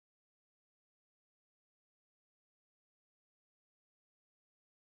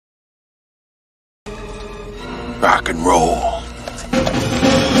Rock and roll. All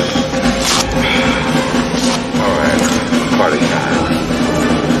right, party time.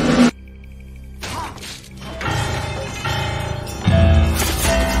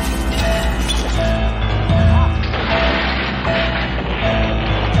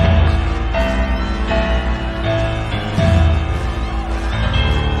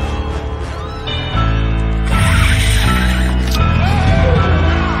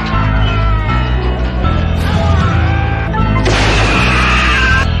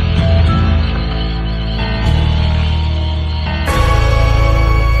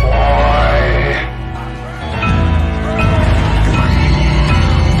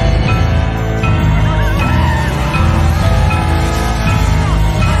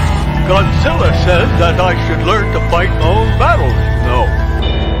 Godzilla said that I should learn to fight my own battles, you know.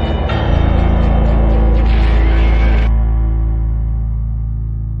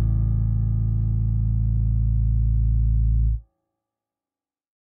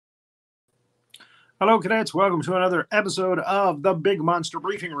 Hello, cadets. Welcome to another episode of the Big Monster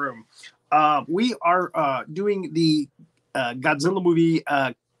Briefing Room. We are doing the Godzilla movie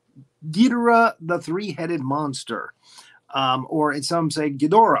Ghidorah, the Three-Headed Monster, or as some say,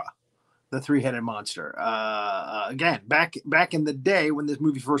 Ghidorah, the Three-Headed Monster. Again, back in the day when this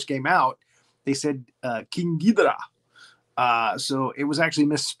movie first came out, they said King Ghidorah. So it was actually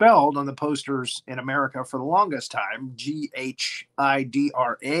misspelled on the posters in America for the longest time, Ghidrah.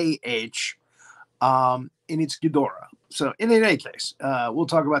 And it's Ghidorah. So in any case, we'll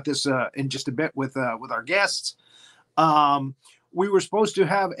talk about this in just a bit with our guests. We were supposed to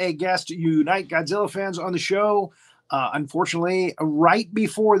have a guest unite Godzilla fans on the show. Unfortunately, right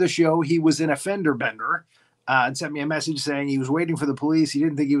before the show, he was in a fender bender and sent me a message saying he was waiting for the police. He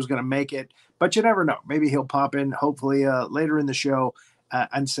didn't think he was going to make it, but you never know. Maybe he'll pop in, hopefully later in the show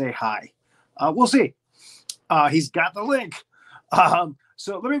and say hi. We'll see. He's got the link.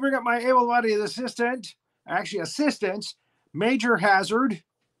 So let me bring up my able-bodied assistants, Major Hazzard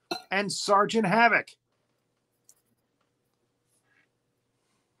and Sergeant Havoc.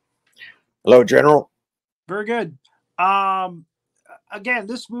 Hello, General. Very good. Again,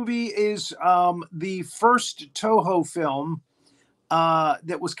 this movie is the first Toho film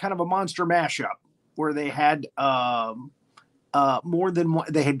that was kind of a monster mashup, where they had more than one.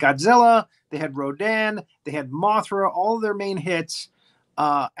 They had Godzilla, they had Rodan, they had Mothra, all of their main hits,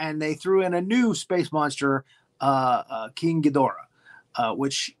 and they threw in a new space monster, King Ghidorah,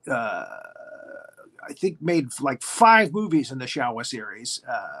 which I think made like 5 movies in the Showa series,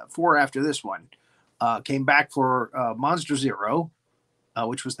 4 after this one. Came back for Monster Zero,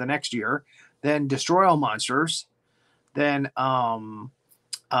 which was the next year, then Destroy All Monsters, then Godzilla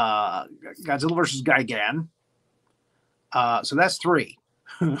vs. Gigan. So that's 3.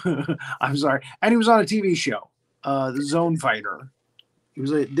 I'm sorry. And he was on a TV show, The Zone Fighter. He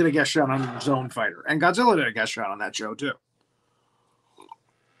did a guest shot on Zone Fighter. And Godzilla did a guest shot on that show, too.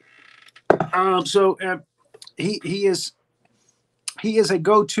 So he is a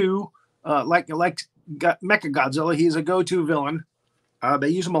go-to, like Mechagodzilla. He's a go-to villain. They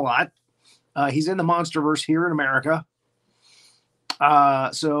use him a lot. He's in the Monsterverse here in America.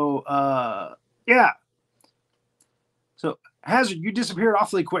 Yeah. So Hazzard, you disappeared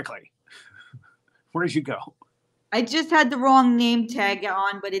awfully quickly. Where did you go? I just had the wrong name tag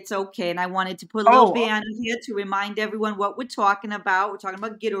on, but it's okay. And I wanted to put a little banner here to remind everyone what we're talking about. We're talking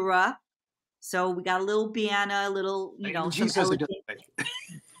about Ghidorah. So we got a little banner, a little,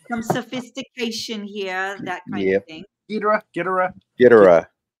 some sophistication here, that kind of thing. Ghidorah.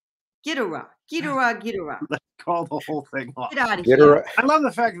 Let's call the whole thing off. Get out of here. I love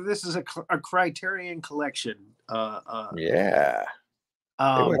the fact that this is a Criterion collection. Yeah.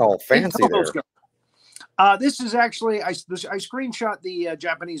 They went all fancy there. This is actually, I screenshot the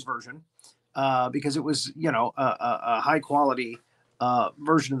Japanese version because it was, a high quality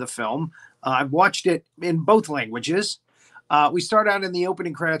version of the film. I've watched it in both languages. We start out in the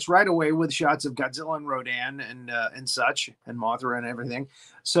opening credits right away with shots of Godzilla and Rodan and such, and Mothra and everything.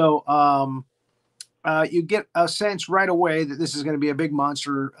 So you get a sense right away that this is going to be a big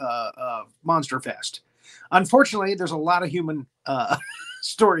monster fest. Unfortunately, there's a lot of human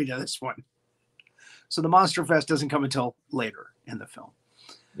story to this one. So the Monster Fest doesn't come until later in the film.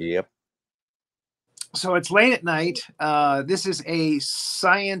 Yep. So it's late at night. This is a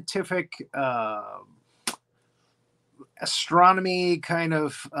scientific astronomy kind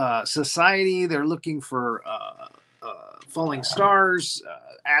of society. They're looking for falling stars,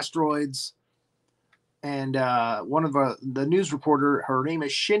 asteroids. And one of the news reporter, her name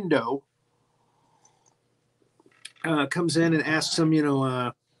is Shindo, comes in and asks him,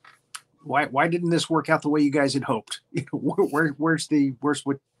 Why didn't this work out the way you guys had hoped? Where's the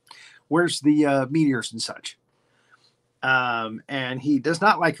meteors and such? And he does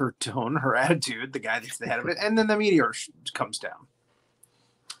not like her tone, her attitude, the guy that's the head of it, and then the meteor comes down.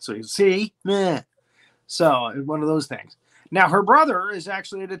 So you see, meh. So one of those things. Now her brother is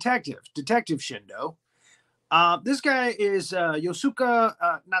actually a detective, Detective Shindo. This guy is Yosuke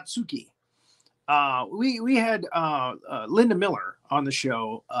Natsuki. We had Linda Miller on the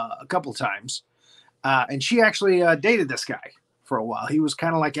show a couple times, and she actually dated this guy for a while. He was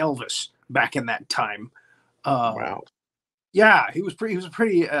kind of like Elvis back in that time. Wow. Yeah, he was a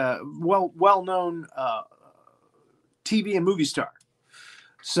pretty well known TV and movie star.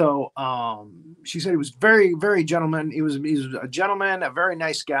 So she said he was very, very gentleman. He was a gentleman, a very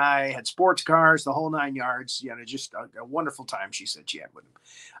nice guy, had sports cars, the whole 9 yards. You know, just a wonderful time, she said she had with him.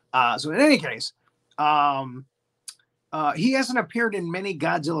 So in any case, he hasn't appeared in many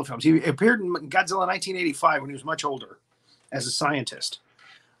Godzilla films. He appeared in Godzilla 1985 when he was much older as a scientist.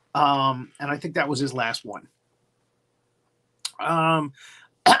 And I think that was his last one. Now,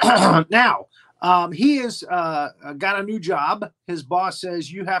 he has got a new job. His boss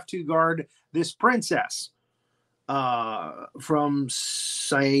says, you have to guard this princess from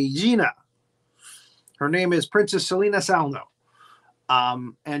Saigina. Her name is Princess Selena Salno.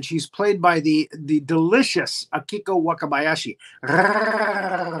 And she's played by the delicious Akiko Wakabayashi.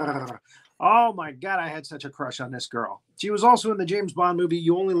 Oh my God, I had such a crush on this girl. She was also in the James Bond movie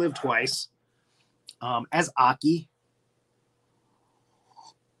You Only Live Twice as Aki.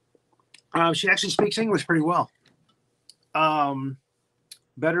 She actually speaks English pretty well.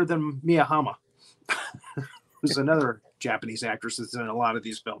 Better than Miyahama, who's another Japanese actress that's in a lot of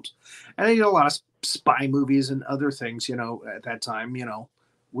these films. And they did a lot of spy movies and other things, you know, at that time, you know,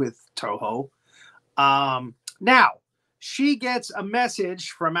 with Toho. Now, she gets a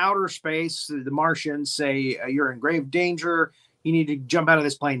message from outer space. The Martians say, you're in grave danger. You need to jump out of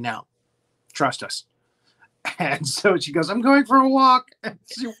this plane now. Trust us. And so she goes, I'm going for a walk. And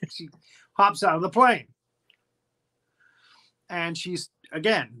she hops out of the plane. And she's,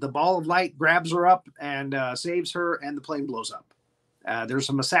 again, the ball of light grabs her up and saves her, and the plane blows up. There's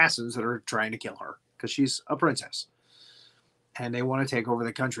some assassins that are trying to kill her because she's a princess. And they want to take over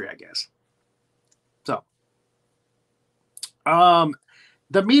the country, I guess. So,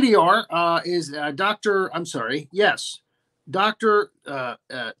 the meteor is Dr.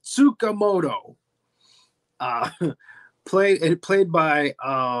 Tsukamoto. Played by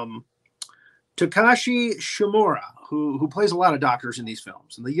Takashi Shimura, who plays a lot of doctors in these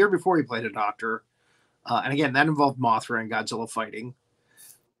films. And the year before, he played a doctor. And again, that involved Mothra and Godzilla fighting.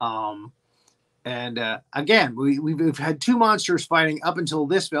 Again, we've had two monsters fighting up until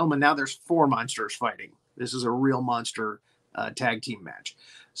this film, and now there's four monsters fighting. This is a real monster tag team match.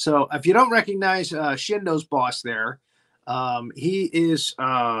 So if you don't recognize Shindo's boss there, he is,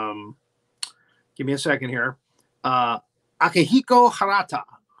 give me a second here, Akihiko Harata,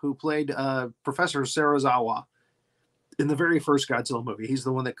 who played Professor Serizawa in the very first Godzilla movie. He's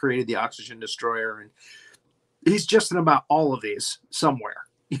the one that created the oxygen destroyer, and he's just in about all of these somewhere.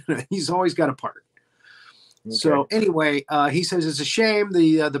 He's always got a part. Okay. So anyway, he says it's a shame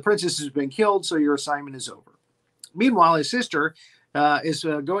the princess has been killed, so your assignment is over. Meanwhile, his sister is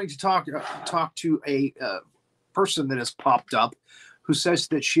going to talk to a person that has popped up who says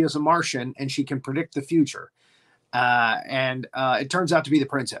that she is a Martian and she can predict the future. And it turns out to be the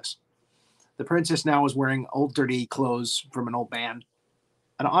princess. The princess now is wearing old dirty clothes from an old band.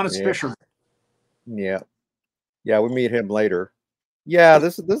 An honest fisherman. Yeah. Yeah, we meet him later. Yeah,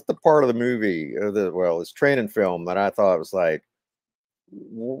 this is the part of the movie, this training film that I thought was like,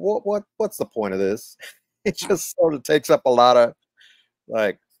 what's the point of this? It just sort of takes up a lot of,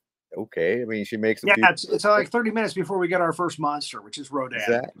 like, okay. I mean, she makes it's like 30 minutes before we get our first monster, which is Rodan.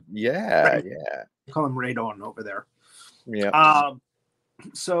 Exactly. Yeah, right. Yeah. We call him Radon over there. Yeah.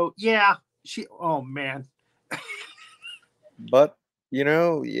 So yeah, oh man. But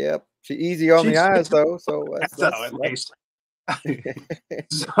she's easy on the eyes though. So that's at least.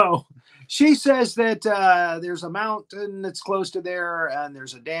 So she says that there's a mountain that's close to there, and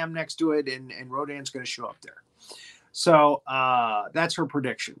there's a dam next to it, and Rodan's going to show up there. So that's her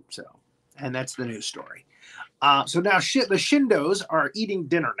prediction. So, and that's the news story. So now the Shindos are eating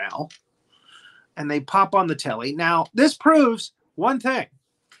dinner now, and they pop on the telly. Now this proves one thing.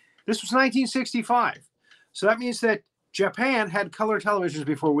 This was 1965, so that means that Japan had color televisions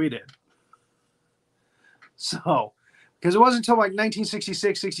before we did. So. Because it wasn't until like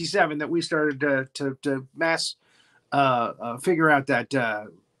 1966, 67 that we started to mass figure out that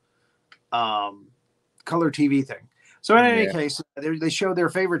color TV thing. So in any case, they show their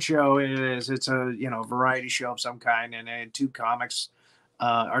favorite show it's a variety show of some kind, and two comics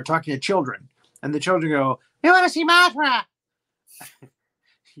are talking to children, and the children go, "We want to see Mothra."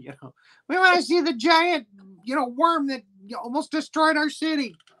 We want to see the giant worm that almost destroyed our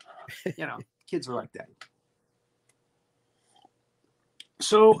city. Kids are like that.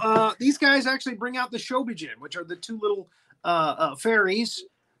 So these guys actually bring out the Shobijin, which are the two little fairies.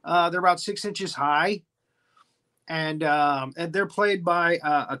 They're about 6 inches high. And they're played by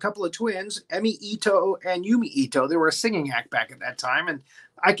a couple of twins, Emi Ito and Yumi Ito. They were a singing act back at that time. And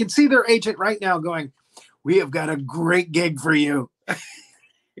I can see their agent right now going, "We have got a great gig for you.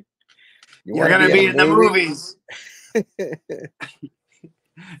 You're going to be in the movies."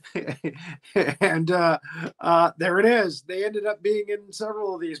 And there it is. They ended up being in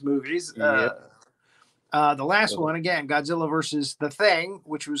several of these movies. The last one, again, Godzilla versus the Thing,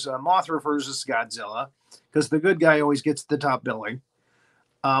 which was Mothra versus Godzilla, because the good guy always gets the top billing.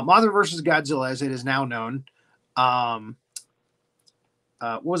 Mothra versus Godzilla, as it is now known. What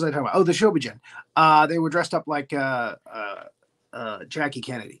was I talking about? Oh, the Shobijin. They were dressed up like Jackie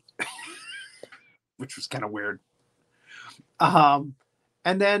Kennedy, which was kind of weird.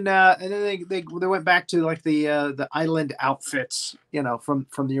 And then they went back to like the island outfits,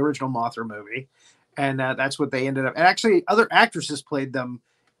 from the original Mothra movie, and that's what they ended up. And actually, other actresses played them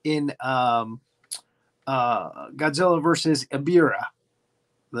in Godzilla versus Ibira,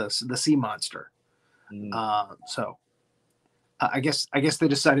 the sea monster. So I guess they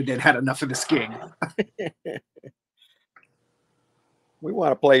decided they'd had enough of this gig. We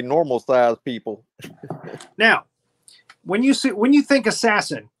want to play normal sized people. Now, when you think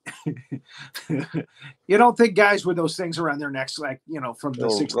assassin, you don't think guys with those things around their necks, like from the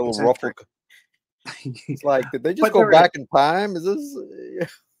 16th century. It's like, did they just go back in time? Is this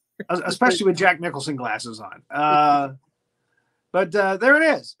especially with Jack Nicholson glasses on? But there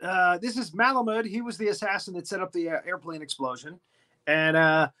it is. This is Malamud. He was the assassin that set up the airplane explosion,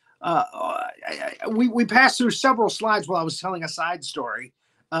 and we passed through several slides while I was telling a side story.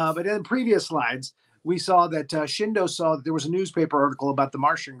 But in previous slides, we saw that Shindo saw that there was a newspaper article about the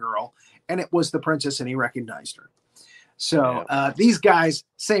Martian girl, and it was the princess, and he recognized her. So these guys,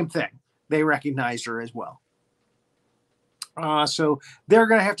 same thing. They recognized her as well. So they're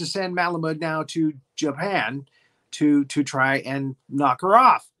going to have to send Malamud now to Japan to try and knock her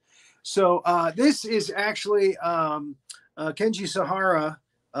off. So this is actually Kenji Sahara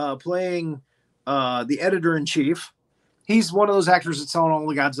playing the editor-in-chief. He's one of those actors that's on all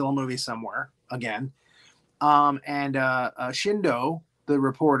the Godzilla movies somewhere, again. And Shindo, the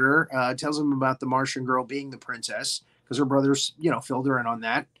reporter, tells him about the Martian girl being the princess, because her brothers, filled her in on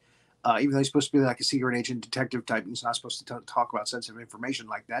that. Even though he's supposed to be like a secret agent detective type, he's not supposed to talk about sensitive information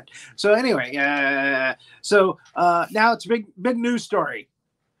like that. So anyway, now it's a big news story.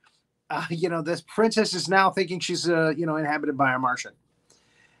 This princess is now thinking she's inhabited by a Martian.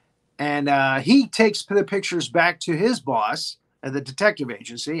 And he takes the pictures back to his boss at the detective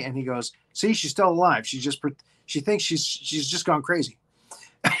agency, and he goes, "See, she's still alive. She thinks she's just gone crazy.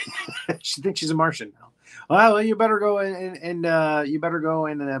 She thinks she's a Martian now. Well, you better go and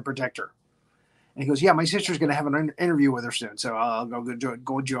protect her." And he goes, "Yeah, my sister's going to have an interview with her soon, so I'll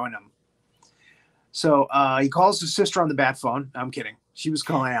go join them." So he calls his sister on the bat phone. I'm kidding. She was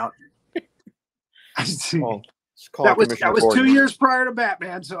calling out. That was 2 years prior to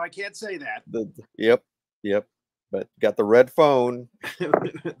Batman, so I can't say that. Yep. But got the red phone.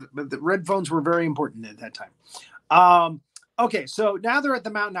 But the red phones were very important at that time. Okay, so now they're at the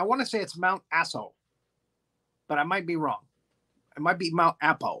mountain. I want to say it's Mount Aso, but I might be wrong. It might be Mount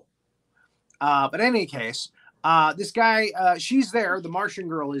Apo. But in any case, this guy, she's there. The Martian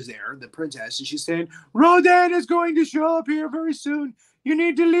girl is there, the princess, and she's saying, "Rodan is going to show up here very soon. You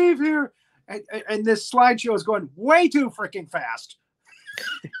need to leave here." And this slideshow is going way too freaking fast.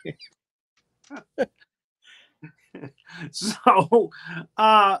 So,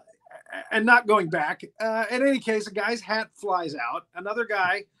 and not going back. In any case, a guy's hat flies out. Another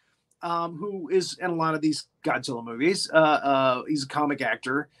guy who is in a lot of these Godzilla movies. He's a comic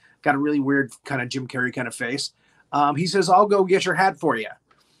actor. Got a really weird kind of Jim Carrey kind of face. He says, "I'll go get your hat for you."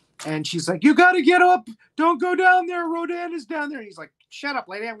 And she's like, "You got to get up. Don't go down there. Rodan is down there." And he's like, "Shut up,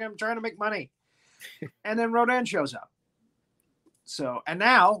 lady. I'm trying to make money." And then Rodan shows up. So, and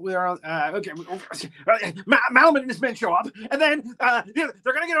now we're okay. Malamud and his men show up, and then they're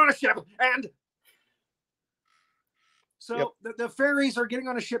going to get on a ship. And so the fairies are getting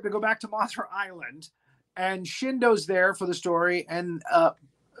on a ship to go back to Mothra Island. And Shindo's there for the story. And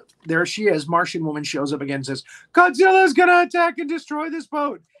there she is. Martian woman shows up again and says, "Godzilla's going to attack and destroy this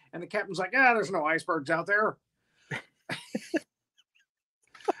boat." And the captain's like, "There's no icebergs out there."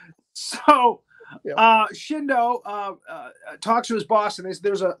 So Yeah. Shindo talks to his boss, and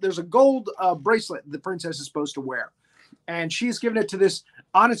there's a gold bracelet the princess is supposed to wear, and she's given it to this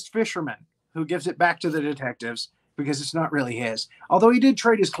honest fisherman who gives it back to the detectives because it's not really his. Although he did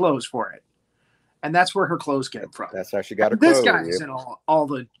trade his clothes for it, and that's where her clothes came from. That's how she got her This clothes. guy is in all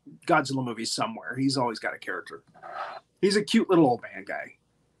the Godzilla movies somewhere. He's always got a character. He's a cute little old man guy.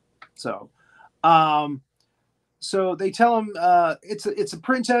 So, so they tell him it's a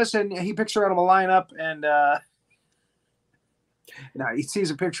princess, and he picks her out of a lineup, and now he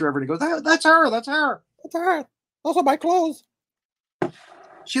sees a picture of her, and he goes, "That's her. That's her. That's her. Those are my clothes.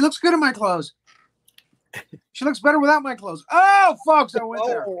 She looks good in my clothes. She looks better without my clothes." Oh, folks, I went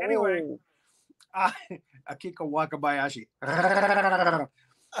there. Anyway, Akiko Wakabayashi.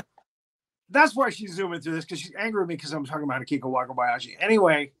 That's why she's zooming through this, because she's angry with me because I'm talking about Akiko Wakabayashi.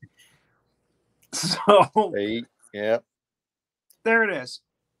 Anyway, so yep, there it is.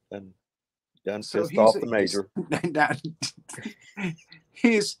 and done So pissed off the major.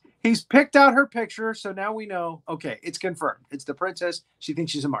 He's picked out her picture, so now we know. Okay, it's confirmed. It's the princess. She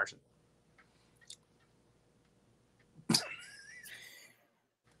thinks she's a Martian.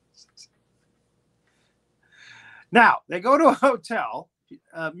 Now they go to a hotel.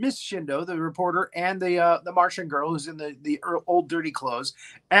 Miss Shindo, the reporter, and the Martian girl who's in the old dirty clothes,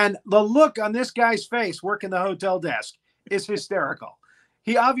 and the look on this guy's face working the hotel desk is hysterical.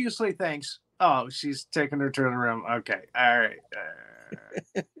 He obviously thinks, "Oh, she's taking her to the room. Okay, all right."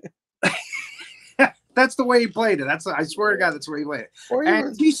 That's the way he played it. I swear to God, that's the way he played it.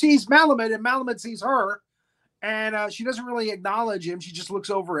 And she sees Malamud, and Malamud sees her, and she doesn't really acknowledge him. She just looks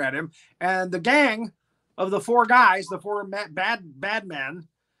over at him, and the gang of the four guys, the four bad men,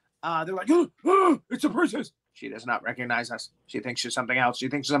 they're like, oh, it's a princess. She does not recognize us. She thinks she's something else. She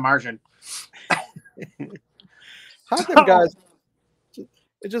thinks she's a Martian. How come guys?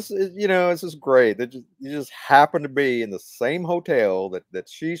 It's just great. You just happen to be in the same hotel that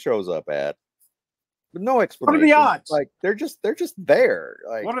she shows up at, with no explanation. What are the odds? Like they're just there.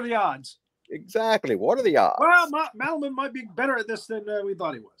 Like, what are the odds? Exactly. What are the odds? Well, Malamud might be better at this than we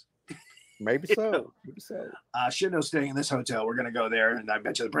thought he was. Maybe so. Maybe so. Shindo's staying in this hotel. We're gonna go there, and I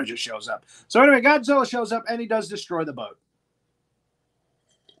bet you the princess shows up. So anyway, Godzilla shows up, and he does destroy the boat.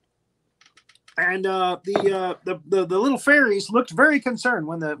 And the little fairies looked very concerned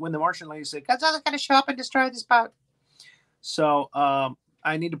when the Martian lady said, "Godzilla's gonna show up and destroy this boat." So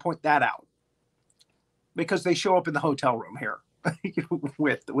I need to point that out, because they show up in the hotel room here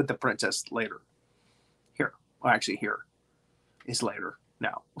with the princess later. Here, well, actually, here is later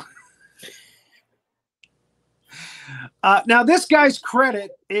now. Now this guy's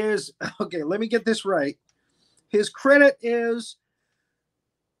credit is, okay, let me get this right. His credit is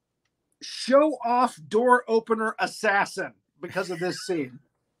show off door opener assassin because of this scene.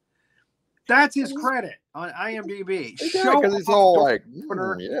 That's his credit on IMDb. Yeah, because he's all like,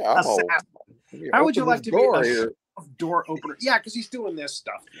 opener assassin. How would you like to be a door opener? Yeah, because he's doing this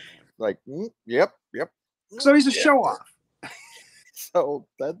stuff. Like, yep. So he's a show off. So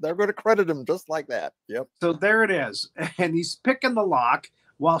they're going to credit him just like that. Yep. So there it is. And he's picking the lock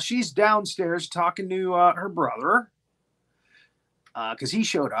while she's downstairs talking to her brother. Because he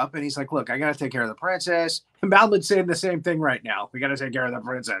showed up and he's like, "Look, I got to take care of the princess." And Malamud's saying the same thing right now. We got to take care of the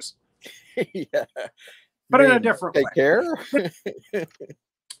princess. Yeah. But in a different way. Take care.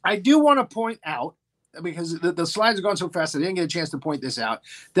 I do want to point out, because the slides are going so fast, I didn't get a chance to point this out,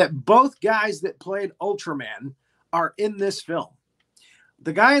 that both guys that played Ultraman are in this film.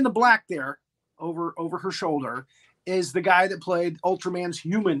 The guy in the black there, over her shoulder, is the guy that played Ultraman's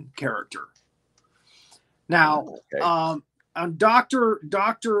human character. Now, on Dr.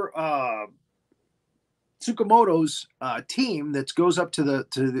 Tsukamoto's team that goes up to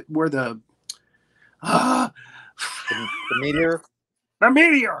where the meteor. The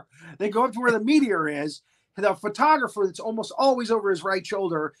meteor. They go up to where the meteor is. The photographer that's almost always over his right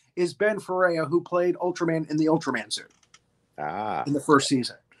shoulder is Ben Ferreira, who played Ultraman in the Ultraman suit in the first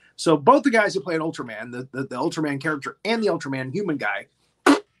season. So both the guys that played Ultraman, the Ultraman character and the Ultraman human guy,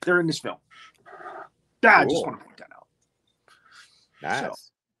 they're in this film. I just want to point that out. Nice. So,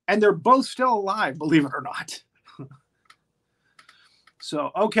 and they're both still alive, believe it or not. So,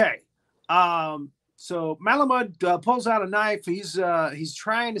 okay. So Malamud pulls out a knife. He's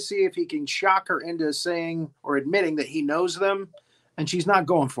trying to see if he can shock her into saying or admitting that he knows them, and she's not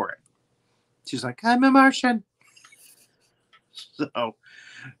going for it. She's like, "I'm a Martian." So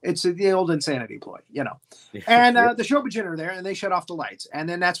it's the old insanity ploy, you know. And the Shobijin are there, and they shut off the lights. And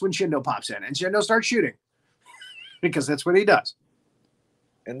then that's when Shindo pops in, and Shindo starts shooting because that's what he does.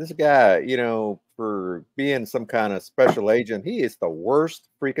 And this guy, for being some kind of special agent, he is the worst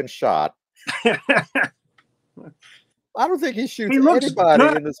freaking shot I don't think he shoots He looks anybody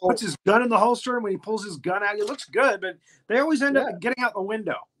good. in this whole. Puts his gun in the holster, and when he pulls his gun out, he looks good. But they always end up getting out the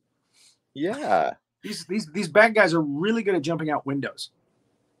window. Yeah. These bad guys are really good at jumping out windows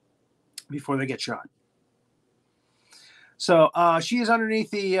before they get shot. So she is underneath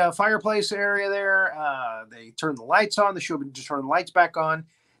the fireplace area there. They turn the lights on. They should just turn the lights back on.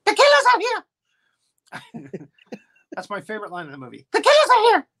 The killer's out here. That's my favorite line in the movie. The killer's out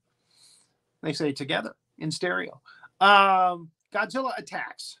here. They say together in stereo. Godzilla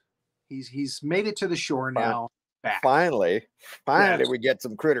attacks. He's made it to the shore now. Back. Finally, we get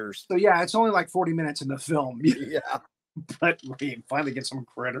some critters. So yeah, it's only like 40 minutes in the film. Yeah, but we finally get some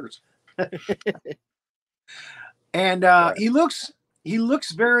critters. And he looks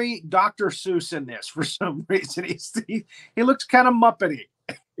very Dr. Seuss in this for some reason. He looks kind of Muppety.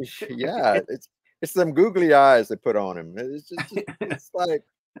 Yeah, it's them googly eyes they put on him. It's like,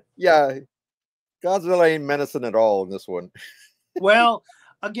 yeah, Godzilla ain't menacing at all in this one. Well,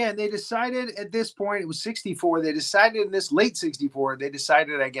 again, they decided at this point, it was 64. They decided in this late 64, they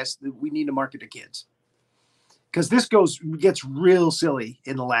decided, I guess, that we need to market to kids. Because this gets real silly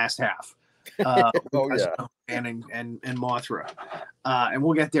in the last half. Oh yeah, and Mothra, and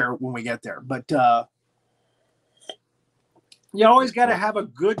we'll get there when we get there. But you always got to have a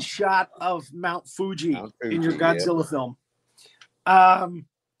good shot of Mount Fuji in your Godzilla film.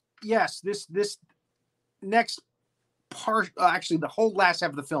 Yes, this next part, actually, the whole last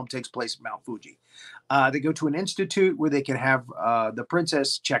half of the film takes place at Mount Fuji. They go to an institute where they can have the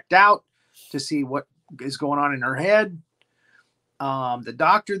princess checked out to see what is going on in her head. The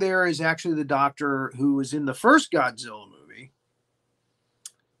doctor there is actually the doctor who was in the first Godzilla movie.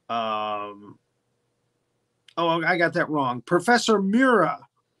 Oh, I got that wrong. Professor Mura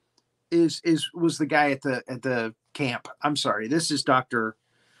was the guy at the camp. I'm sorry. This is Dr.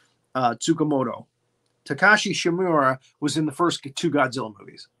 Tsukamoto. Takashi Shimura was in the first two Godzilla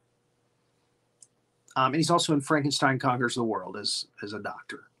movies. And he's also in Frankenstein Conquers the World as a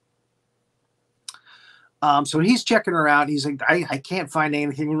doctor. So he's checking her out. He's like, I can't find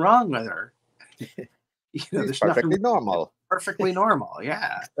anything wrong with her. There's perfectly normal. Perfectly normal,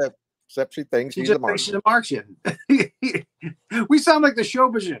 yeah. Except she thinks she she's just a thinks she's a Martian. We sound like the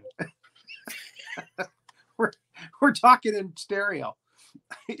Showbiz. we're talking in stereo.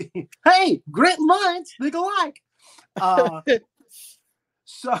 Hey, great minds think alike.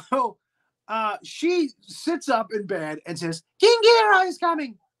 So she sits up in bed and says, King Ghidorah is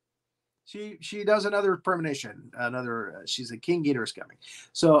coming. She does another premonition. She's a King Ghidorah is coming.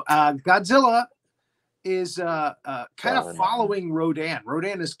 So Godzilla is kind of following Rodan.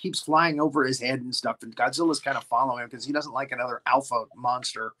 Rodan keeps flying over his head and stuff, and Godzilla's kind of following him because he doesn't like another alpha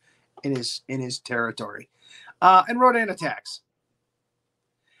monster in his territory. And Rodan attacks.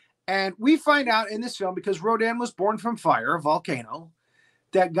 And we find out in this film, because Rodan was born from fire, a volcano,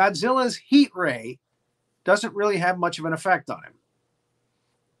 that Godzilla's heat ray doesn't really have much of an effect on him.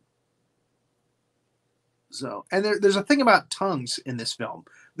 So, and there's a thing about tongues in this film.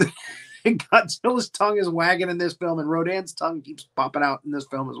 Godzilla's tongue is wagging in this film, and Rodan's tongue keeps popping out in this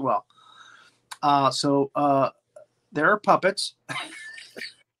film as well. So there are puppets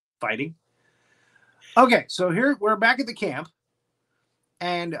fighting. Okay, so here we're back at the camp,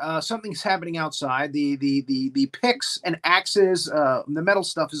 and something's happening outside. The picks and axes, the metal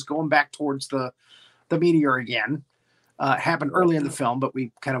stuff is going back towards the meteor again. Happened early in the film, but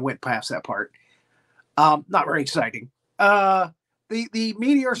we kind of went past that part. Not very exciting. The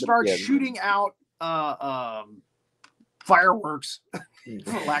meteor starts shooting out fireworks,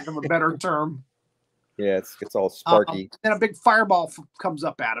 for lack of a better term. Yeah, it's all sparky. Then a big fireball comes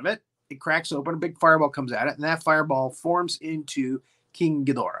up out of it. It cracks open. A big fireball comes at it, and that fireball forms into King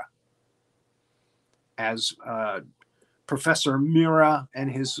Ghidorah as Professor Mura and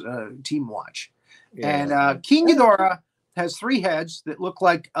his team watch. Yeah. And King Ghidorah has 3 heads that look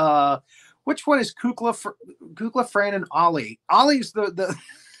like which one is Kukla, Fran, and Ollie? Ollie's the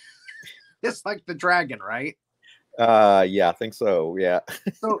it's like the dragon, right? Yeah, I think so. Yeah.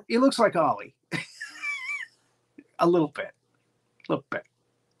 So it looks like Ollie. A little bit. A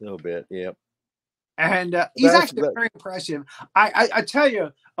little bit, yep. And he's actually very impressive. I tell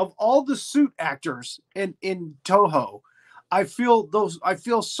you, of all the suit actors in Toho, I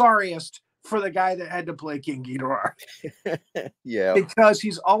feel sorriest for the guy that had to play King Ghidorah. Yeah. Because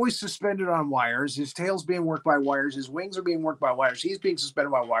he's always suspended on wires. His tail's being worked by wires. His wings are being worked by wires. He's being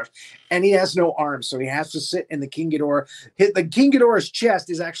suspended by wires. And he has no arms. So he has to sit in the King Ghidorah. The King Ghidorah's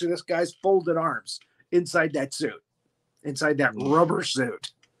chest is actually this guy's folded arms inside that suit. Inside that rubber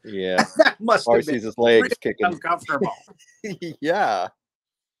suit. Yeah. That must have been his legs really kicking. uncomfortable. Yeah.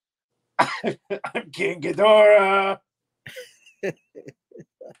 I'm King Ghidorah.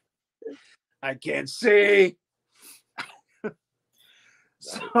 I can't see.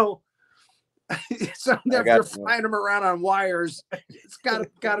 So they're flying them around on wires. It's got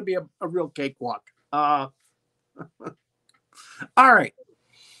to be a real cakewalk. All right.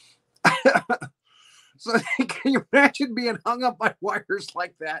 So can you imagine being hung up by wires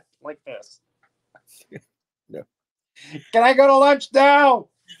like that, like this? No. Can I go to lunch now?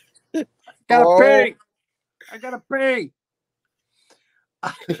 Gotta pay. I gotta pay.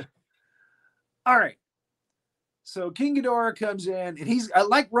 All right. So King Ghidorah comes in, and he's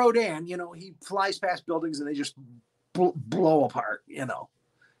like Rodan. You know, he flies past buildings and they just blow apart. You know,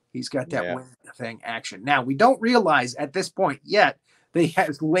 he's got that wing thing action. Now we don't realize at this point yet they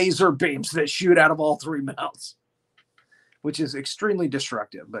have laser beams that shoot out of all three mouths, which is extremely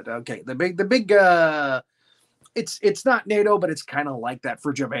destructive. But okay, the big it's not NATO, but it's kind of like that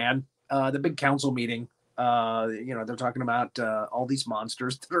for Japan. The big council meeting. You know, they're talking about all these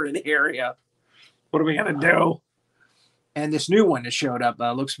monsters that are in the area. What are we gonna do? And this new one that showed up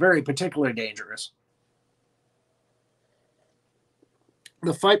looks very particularly dangerous.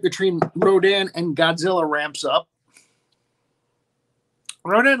 The fight between Rodan and Godzilla ramps up.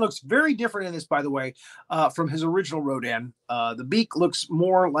 Rodan looks very different in this, by the way, from his original Rodan. The beak looks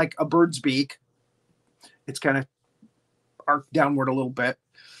more like a bird's beak. It's kind of arced downward a little bit.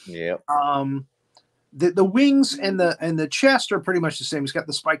 Yeah. The wings and the chest are pretty much the same. He's got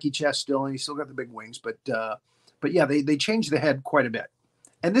the spiky chest still, and he's still got the big wings. But yeah, they changed the head quite a bit.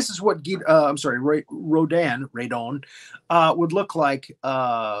 And this is what Rodan would look like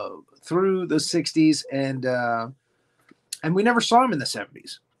through the 60s, and we never saw him in the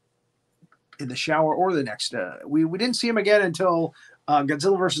 70s, in the shower or the next. We didn't see him again until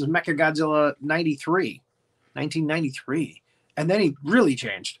Godzilla versus Mechagodzilla 1993, and then he really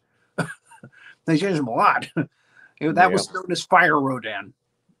changed. They changed him a lot. That was known as Fire Rodan.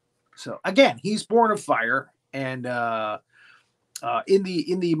 So again, he's born of fire, and in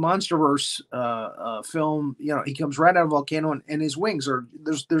the MonsterVerse film, you know, he comes right out of a volcano, and his wings are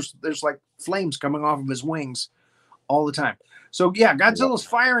there's like flames coming off of his wings all the time. So yeah, Godzilla's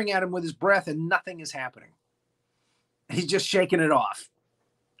firing at him with his breath, and nothing is happening. He's just shaking it off.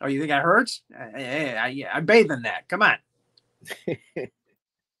 Oh, you think that hurts? I bathe in that. Come on.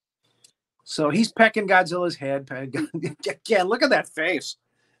 So he's pecking Godzilla's head. Again, look at that face.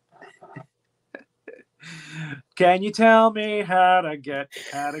 Can you tell me how to get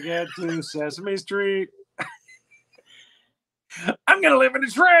to Sesame Street? I'm gonna live in a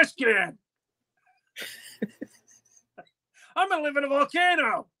trash can. I'm gonna live in a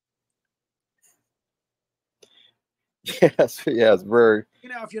volcano. Yes, very. You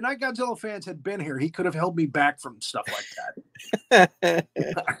know, if United Godzilla fans had been here, he could have held me back from stuff like that.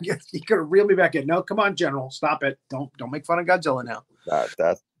 He could have reeled me back in. No, come on, General, stop it. Don't make fun of Godzilla now.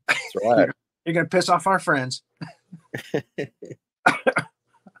 That's right. You're gonna piss off our friends.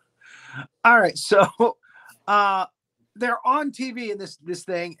 All right, so they're on TV in this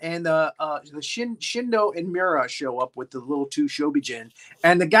thing, and the Shindo and Mira show up with the little two Shobijin,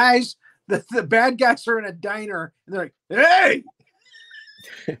 and the guys. The bad guys are in a diner, and they're like, "Hey,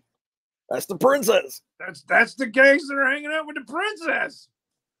 that's the princess. That's the guys that are hanging out with the princess."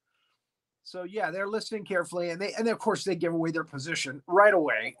 So yeah, they're listening carefully, and of course they give away their position right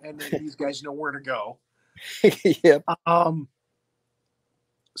away, and these guys know where to go. Yep.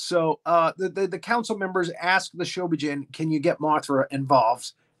 So the council members ask the Shobijin, "Can you get Mothra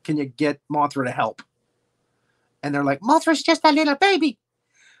involved? Can you get Mothra to help?" And they're like, "Mothra's just a little baby."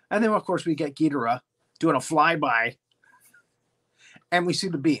 And then, of course, we get Ghidorah doing a flyby, and we see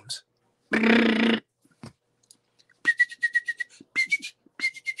the beams.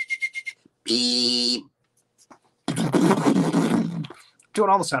 Beep. Doing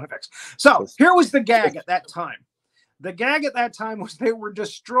all the sound effects. So here was the gag at that time. The gag at that time was they were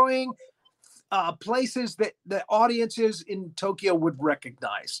destroying places that the audiences in Tokyo would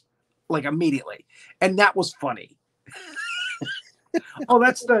recognize, like immediately. And that was funny. I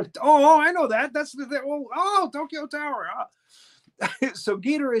know that. That's the Tokyo Tower. So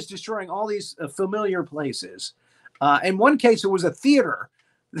Ghidorah is destroying all these familiar places. In one case, it was a theater,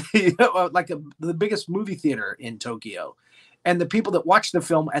 like the biggest movie theater in Tokyo. And the people that watched the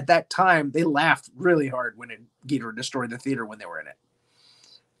film at that time, they laughed really hard when Ghidorah destroyed the theater when they were in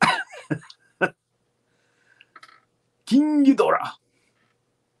it. King Ghidorah.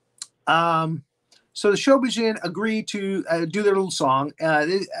 So the Shobijin agreed to do their little song.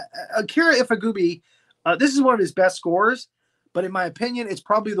 Akira Ifugumi, this is one of his best scores, but in my opinion, it's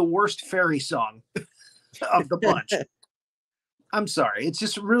probably the worst fairy song of the bunch. I'm sorry. It's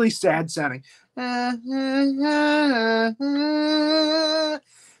just really sad sounding.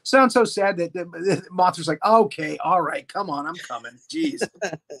 Sounds so sad that Mothra's like, okay, all right, come on, I'm coming. Jeez.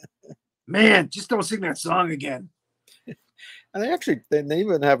 Man, just don't sing that song again. And they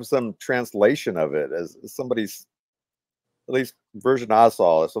even have some translation of it as somebody's, at least version I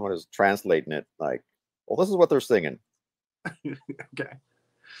saw, if someone is translating it, like, well, this is what they're singing. Okay.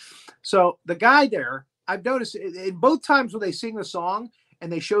 So the guy there, I've noticed in both times when they sing the song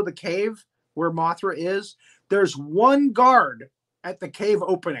and they show the cave where Mothra is, there's one guard at the cave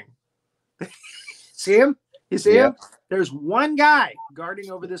opening. See him? You see him? There's one guy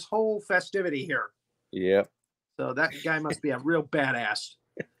guarding over this whole festivity here. Yep. So that guy must be a real badass.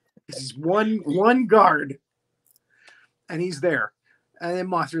 He's one guard, and he's there. And then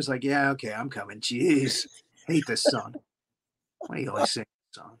Mothra's like, yeah, okay, I'm coming. Jeez, hate this song. Why do you always sing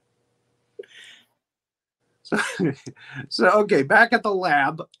this song? So okay, back at the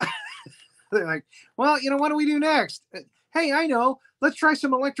lab. They're like, well, what do we do next? Hey, I know. Let's try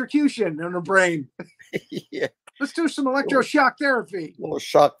some electrocution on the brain. Yeah. Let's do some electroshock therapy. A little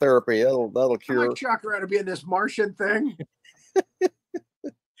shock therapy. That'll cure. I like shock her out to be in this Martian thing.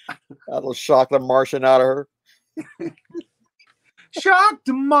 That'll shock the Martian out of her. Shock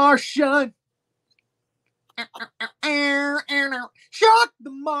the Martian. Shock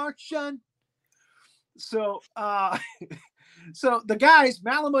the Martian. So so the guys,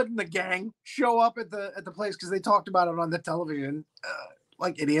 Malamud and the gang, show up at the place because they talked about it on the television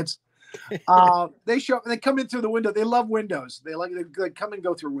like idiots. They show up and they come in through the window. They love windows. They come and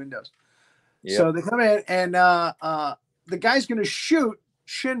go through windows. Yep. So they come in and the guy's going to shoot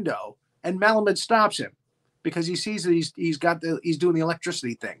Shindo, and Malamud stops him because he sees that he's doing the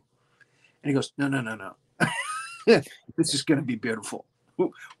electricity thing, and he goes, no. This is going to be beautiful.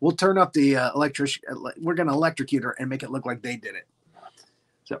 We'll turn up the we're going to electrocute her and make it look like they did it.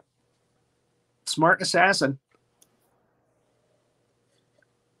 So smart assassin.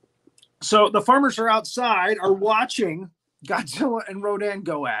 So the farmers are outside, are watching Godzilla and Rodan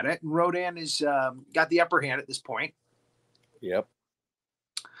go at it. And Rodan is got the upper hand at this point. Yep.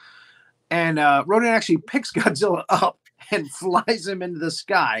 And Rodan actually picks Godzilla up and flies him into the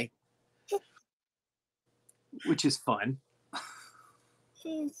sky, which is fun.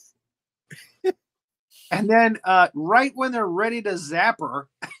 And then right when they're ready to zap her,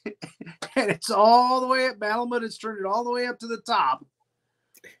 and it's all the way up, Malamud has turned it all the way up to the top.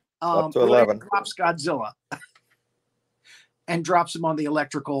 Up to 11. Drops Godzilla and drops him on the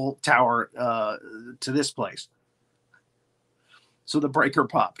electrical tower to this place. So the breaker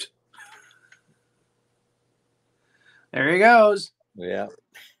popped. There he goes. Yeah.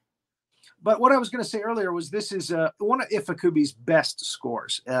 But what I was going to say earlier was this is one of Ifukube's best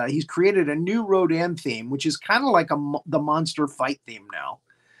scores. He's created a new Rodan theme, which is kind of like the monster fight theme now.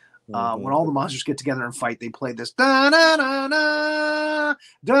 When all the monsters get together and fight, they play this. Da na na na,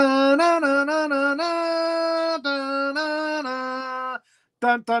 da na na na na na, da na na,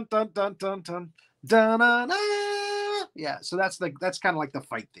 dun dun dun dun dun dun, da na na. Yeah, so that's kind of like the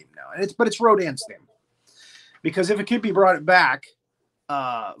fight theme now, and it's Rodan's theme, because Ifukube brought it back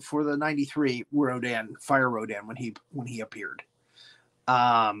for the '93 Fire Rodan when he appeared.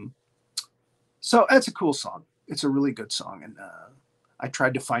 So that's a cool song. It's a really good song, and I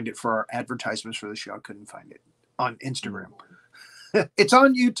tried to find it for our advertisements for the show. I couldn't find it on Instagram. It's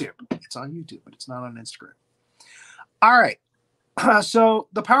on YouTube. It's on YouTube, but it's not on Instagram. All right. So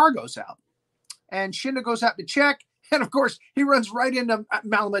the power goes out, and Shindo goes out to check, and of course he runs right into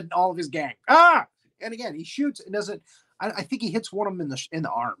Malamud and all of his gang. And again, he shoots and doesn't. I think he hits one of them in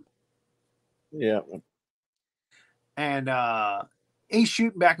the arm. Yeah. And he's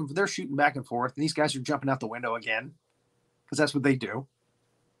shooting back and they're shooting back and forth, and these guys are jumping out the window again, because that's what they do.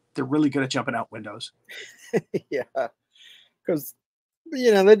 They're really good at jumping out windows. Yeah, because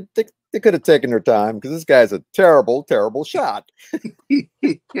they could have taken their time, because this guy's a terrible, terrible shot. I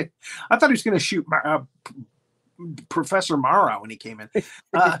thought he was going to shoot Professor Mara when he came in.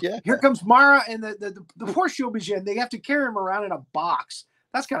 Yeah. Here comes Mara and the poor Shobijin. They have to carry him around in a box.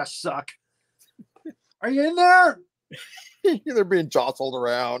 That's gotta suck. Are you in there? They're being jostled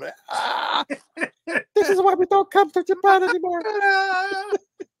around. This is why we don't come to Japan anymore.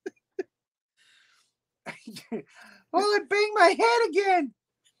 Oh, it banged my head again.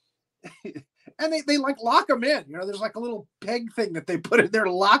 And they like lock them in. There's like a little peg thing that they put in there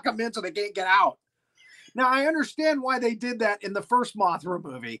to lock them in so they can't get out. Now, I understand why they did that in the first Mothra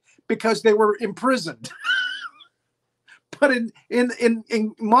movie, because they were imprisoned. But in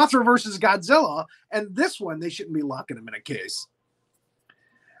Mothra versus Godzilla and this one, they shouldn't be locking them in a case.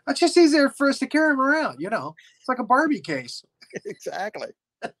 It's just easier for us to carry him around, you know. It's like a Barbie case. Exactly.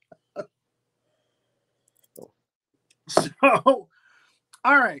 So,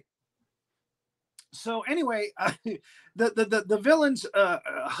 all right. So anyway, the villains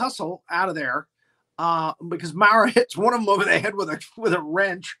hustle out of there because Mara hits one of them over the head with a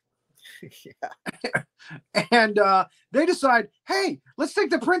wrench. Yeah. And they decide, hey, let's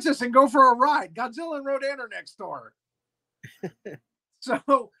take the princess and go for a ride. Godzilla and Rodan are next door.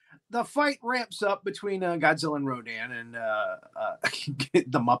 So the fight ramps up between Godzilla and Rodan and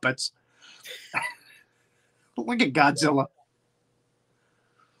the Muppets. Look at Godzilla.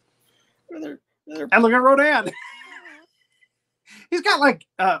 They're And look at Rodan. He's got like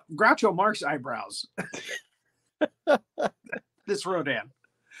Groucho Marx eyebrows. This Rodan.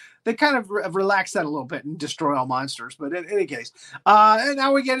 They kind of relax that a little bit and destroy all monsters. But in any case, and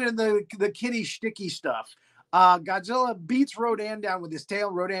now we get into the kitty sticky stuff. Godzilla beats Rodan down with his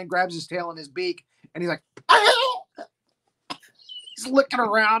tail. Rodan grabs his tail in his beak, and he's like, he's licking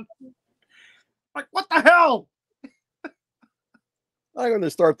around. Like, what the hell? I'm going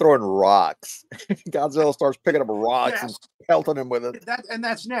to start throwing rocks. Godzilla starts picking up rocks Yes. and pelting him with it.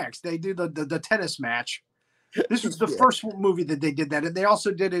 That's next. They do the tennis match. This was the first movie that they did that, and they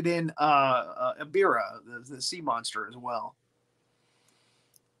also did it in Ibira, the sea monster, as well.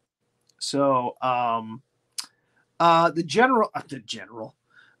 So the general,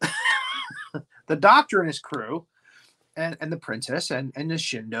 the doctor and his crew, and the princess and the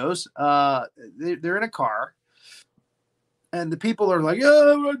Shindos, they're in a car. And the people are like, yeah,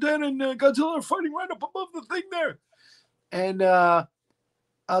 Rodan and Godzilla are fighting right up above the thing there. And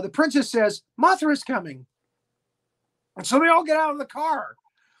the princess says, Mothra is coming. And so they all get out of the car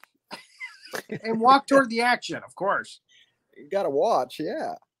and walk toward the action, of course. You got to watch,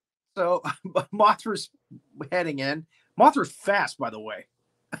 yeah. So Mothra's heading in. Mothra's fast, by the way.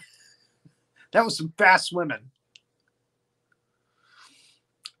 That was some fast swimming.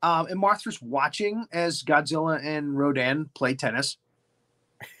 And Mothra's watching as Godzilla and Rodan play tennis.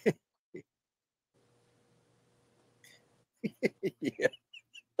 Yeah.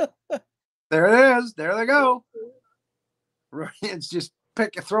 There it is. There they go. Rodan's just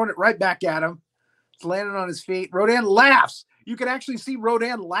throwing it right back at him. It's landing on his feet. Rodan laughs. You can actually see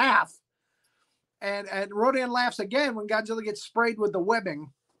Rodan laugh. And Rodan laughs again when Godzilla gets sprayed with the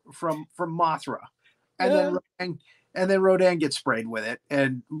webbing from Mothra. And then Rodan gets sprayed with it,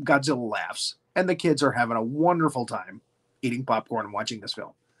 and Godzilla laughs. And the kids are having a wonderful time eating popcorn and watching this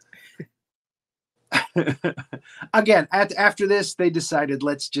film. Again, after this, they decided,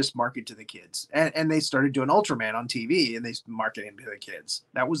 let's just market to the kids. And they started doing Ultraman on TV, and they marketed to the kids.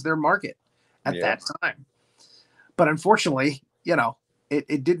 That was their market at that time. But unfortunately, you know,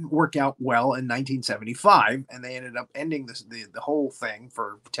 it didn't work out well in 1975, and they ended up ending the whole thing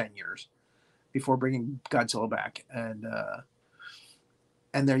for 10 years. Before bringing Godzilla back, and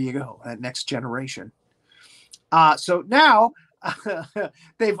there you go, that next generation. So now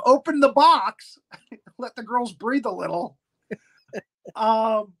they've opened the box, let the girls breathe a little,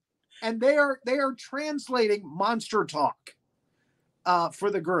 and they are translating monster talk for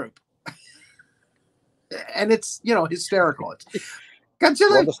the group, and it's, you know, hysterical. It's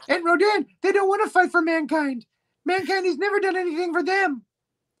Godzilla and Rodan. They don't want to fight for mankind. Mankind has never done anything for them.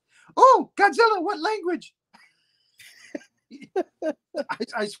 Oh, Godzilla, what language?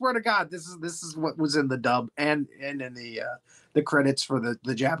 I swear to God, this is what was in the dub and in the credits for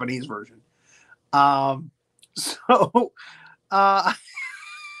the Japanese version. I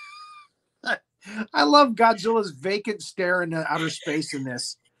love Godzilla's vacant stare into outer space in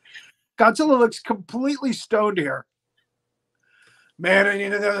this. Godzilla looks completely stoned here. Man, I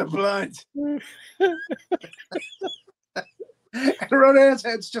need another blunt. And Rodan's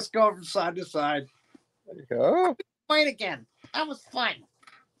head's just going from side to side. There you go. Fight again. That was fun.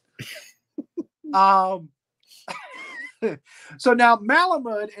 So now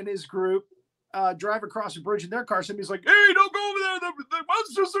Malamud and his group drive across the bridge in their car. Somebody's like, hey, don't go over there. The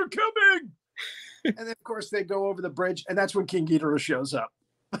monsters are coming. And then, of course, they go over the bridge. And that's when King Ghidorah shows up.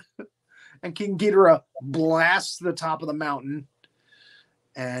 And King Ghidorah blasts the top of the mountain.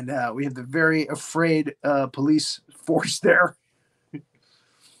 And we have the very afraid police force there.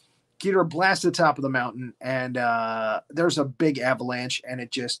 Ghidorah blasts the top of the mountain, and there's a big avalanche, and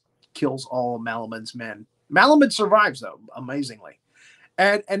it just kills all of Malamud's men. Malamud survives, though, amazingly.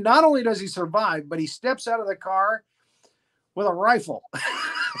 And not only does he survive, but he steps out of the car with a rifle,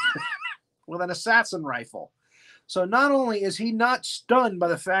 with an assassin rifle. So not only is he not stunned by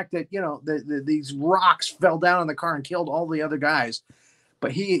the fact that, you know, these rocks fell down in the car and killed all the other guys,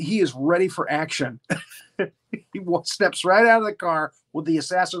 but he is ready for action. He steps right out of the car with the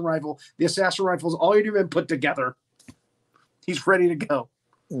assassin rifle. The assassin rifle's already been put together. He's ready to go.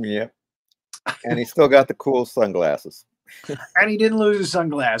 Yep. And he still got the cool sunglasses. And he didn't lose his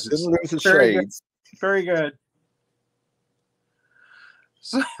sunglasses. Didn't lose his Very shades. Good. Very good.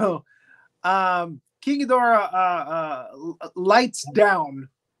 So, King Ghidorah lights down.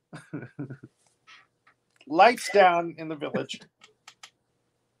 Lights down in the village.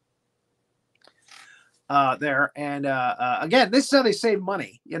 There. And again, this is how they save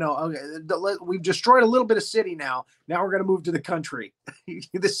money. You know, we've destroyed a little bit of city now. Now we're going to move to the country.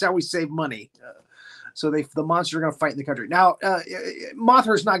 This is how we save money. So the monsters are going to fight in the country. Now,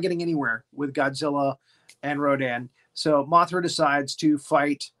 Mothra is not getting anywhere with Godzilla and Rodan. So Mothra decides to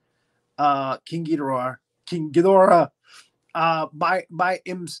fight King Ghidorah by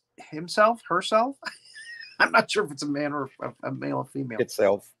himself, herself. I'm not sure if it's a man or a male or female.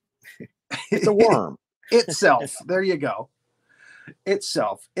 Itself. It's a worm. Itself. There you go.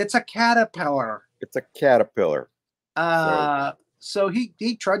 Itself. It's a caterpillar. It's a caterpillar. So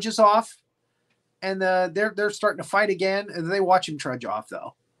he trudges off, and they're starting to fight again, and they watch him trudge off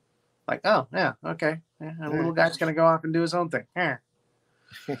though. Like, oh yeah, okay, yeah, the little guy's gonna go off and do his own thing. Yeah.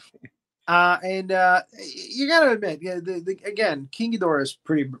 And you gotta admit, yeah, again, King Ghidorah is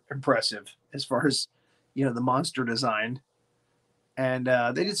pretty impressive as far as the monster design, and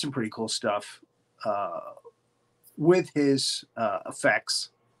they did some pretty cool stuff with his effects,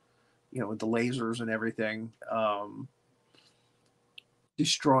 with the lasers and everything,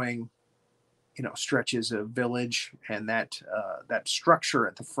 destroying stretches of village, and that structure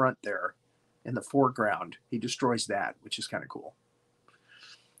at the front there in the foreground, he destroys that, which is kind of cool.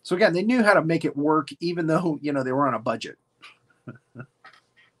 So again, they knew how to make it work, even though they were on a budget.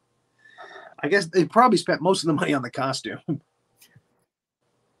 I guess they probably spent most of the money on the costume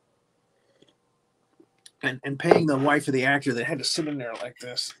and paying the wife of the actor that had to sit in there like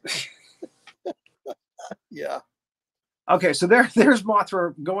this. Yeah. Okay, so there's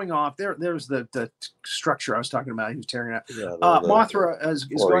Mothra going off. There's the structure I was talking about. He was tearing it out. Yeah, Mothra is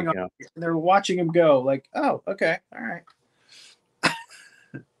going off. Yeah. And they're watching him go. Like, oh, okay, all right.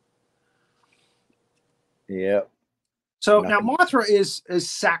 Yep. So now Mothra is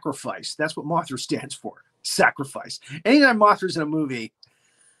sacrifice. That's what Mothra stands for. Sacrifice. Anytime Mothra's in a movie,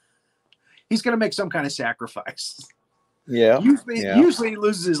 he's going to make some kind of sacrifice. Yeah. Usually he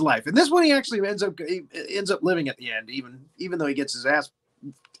loses his life, and this one he actually ends up living at the end, even though he gets his ass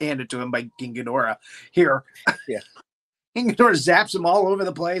handed to him by King Ghidorah. Here, yeah, King Ghidorah zaps him all over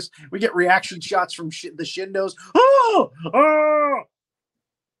the place. We get reaction shots from the Shindos. Oh, oh,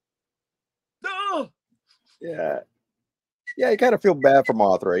 oh. Yeah, you kind of feel bad for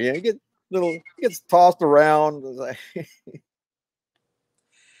Mothra. Yeah, he gets tossed around.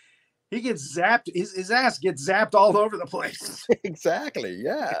 He gets zapped. His ass gets zapped all over the place. Exactly.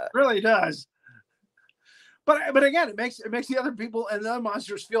 Yeah. It really does. But again, it makes the other people and the other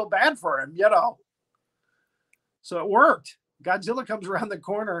monsters feel bad for him, So it worked. Godzilla comes around the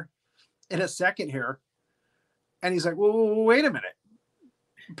corner in a second here, and he's like, "Well, wait a minute.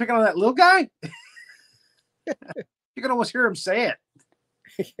 You're picking on that little guy?" You can almost hear him say it.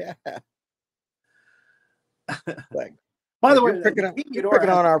 Yeah. Like, by the way, you're picking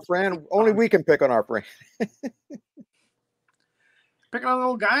on our friend. Only we can pick on our friend. Picking on a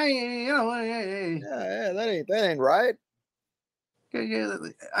little guy, Yeah, that ain't right. Yeah,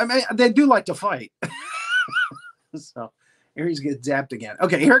 I mean, they do like to fight. So here he's getting zapped again.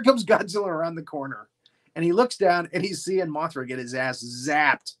 Okay, here comes Godzilla around the corner, and he looks down and he's seeing Mothra get his ass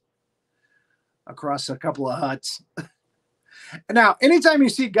zapped across a couple of huts. Now, anytime you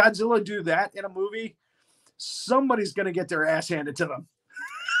see Godzilla do that in a movie, somebody's going to get their ass handed to them.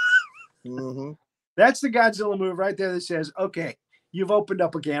 Mm-hmm. That's the Godzilla move right there that says, okay, you've opened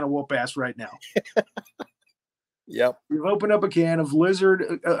up a can of whoop ass right now. Yep. You've opened up a can of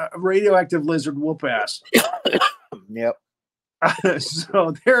radioactive lizard whoop ass. Yep.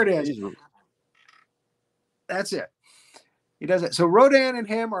 So there it is. That's it. He does it. So Rodan and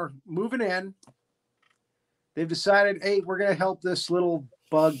him are moving in. They've decided, hey, we're going to help this little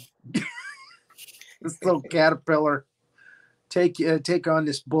bug, this little caterpillar, take on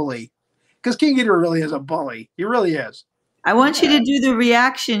this bully. Because King Ghidorah really is a bully. He really is. I want you to do the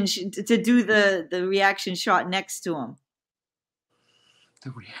reaction, the reaction shot next to him.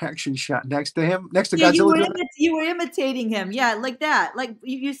 The reaction shot next to him? Next to Godzilla? You were imitating him. Yeah, like that. Like,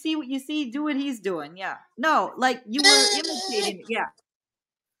 you see what you see, do what he's doing. Yeah. No, like you were imitating. Yeah.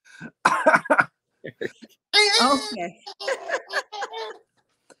 Okay.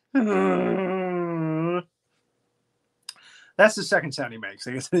 That's the second sound he makes.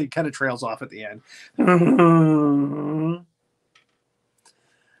 I guess he kind of trails off at the end.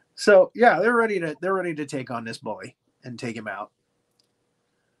 So yeah, they're ready to take on this bully and take him out.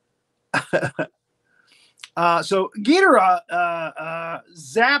 So Ghidorah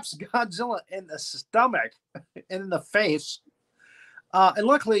zaps Godzilla in the stomach and in the face, and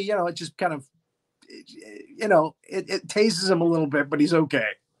luckily, it just kind of, it tases him a little bit, but he's okay.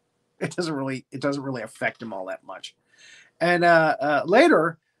 It doesn't really affect him all that much. And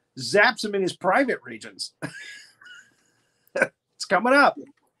later, zaps him in his private regions. It's coming up.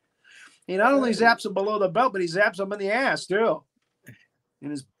 He not only zaps him below the belt, but he zaps him in the ass too, in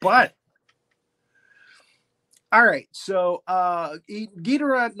his butt. All right, so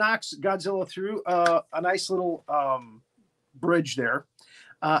Ghidorah knocks Godzilla through a nice little bridge there,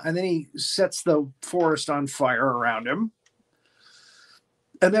 and then he sets the forest on fire around him.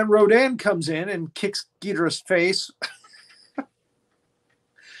 And then Rodan comes in and kicks Ghidorah's face.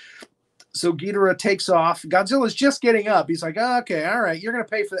 So Ghidorah takes off. Godzilla's just getting up. He's like, oh, okay, all right, you're going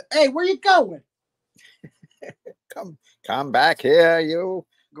to pay for that. Hey, where you going? Come back here, you.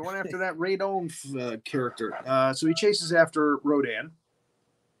 Going after that Rodan character. So he chases after Rodan.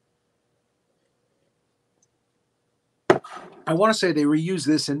 I want to say they reuse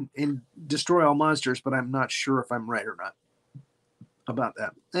this in Destroy All Monsters, but I'm not sure if I'm right or not about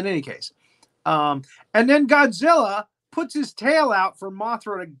that. In any case. And then Godzilla puts his tail out for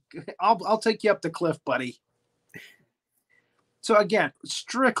Mothra to, I'll take you up the cliff, buddy. So again,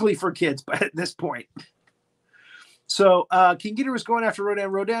 strictly for kids, but at this point. So King Ghidorah is going after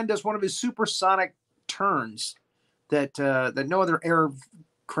Rodan. Rodan does one of his supersonic turns that no other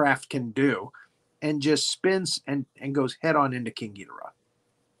aircraft can do, and just spins and goes head on into King Ghidorah.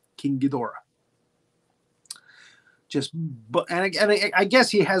 King Ghidorah. I guess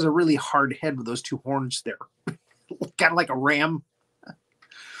he has a really hard head with those two horns there, kind of like a ram,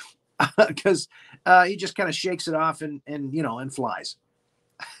 because he just kind of shakes it off and flies.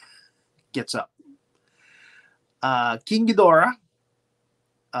 Gets up. King Ghidorah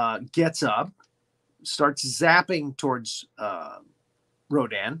gets up, starts zapping towards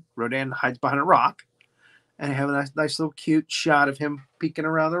Rodan. Rodan hides behind a rock, and I have a nice little cute shot of him peeking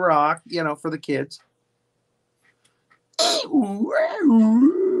around the rock, for the kids.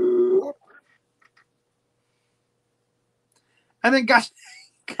 And then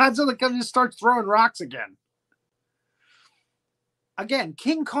Godzilla comes and starts throwing rocks again. Again,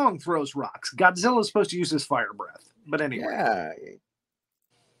 King Kong throws rocks. Godzilla is supposed to use his fire breath. But anyway. Yeah.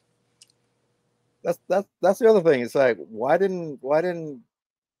 That's the other thing. It's like, why didn't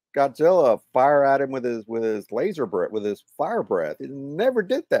Godzilla fire at him with his laser breath, with his fire breath? He never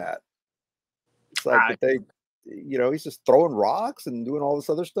did that. It's like he's just throwing rocks and doing all this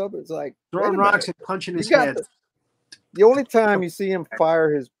other stuff. It's like throwing rocks and punching his head. The only time you see him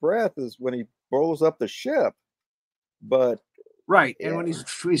fire his breath is when he blows up the ship. But right, and when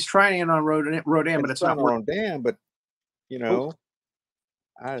he's trying it on Rodan, but it's not Rodan. But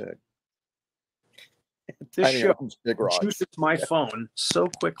this show juices my phone so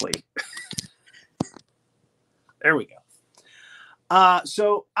quickly. There we go.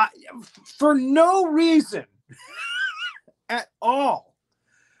 So for no reason at all,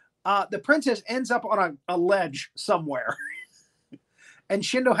 the princess ends up on a ledge somewhere, and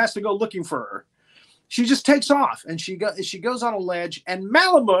Shindo has to go looking for her. She just takes off, and she goes on a ledge, and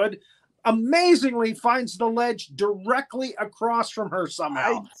Malamud amazingly finds the ledge directly across from her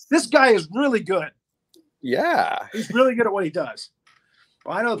somehow. This guy is really good. Yeah. He's really good at what he does.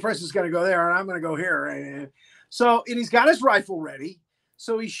 Well, I know the princess is going to go there, and I'm going to go here. So, and he's got his rifle ready.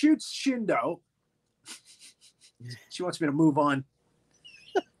 So he shoots Shindo. She wants me to move on.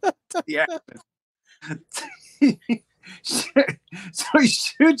 Yeah. So he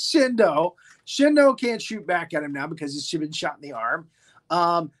shoots Shindo. Shindo can't shoot back at him now because he's been shot in the arm.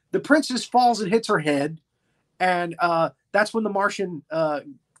 The princess falls and hits her head, and that's when the Martian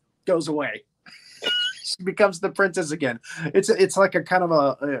goes away. She becomes the princess again. It's like a kind of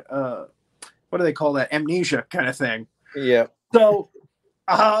a what do they call that? Amnesia kind of thing. Yeah. So,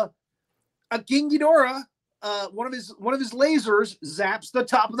 a King Ghidorah, one of his lasers zaps the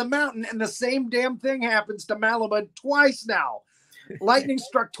top of the mountain, and the same damn thing happens to Malamud twice now. Lightning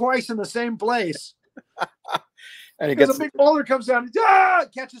struck twice in the same place. And because a big boulder comes down,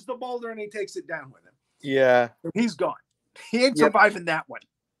 catches the boulder, and he takes it down with him. Yeah. And he's gone. He ain't surviving that one.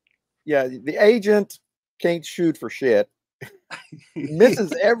 Yeah, the agent can't shoot for shit.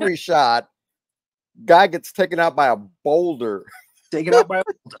 Misses every shot. Guy gets taken out by a boulder. Taken out by a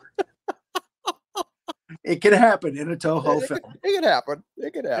boulder. It can happen in a Toho film. It could happen.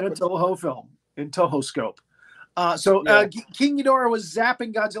 It could happen. In a Toho film. In Toho scope. King Ghidorah was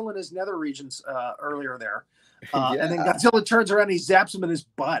zapping Godzilla in his nether regions earlier there. And then Godzilla turns around and he zaps him in his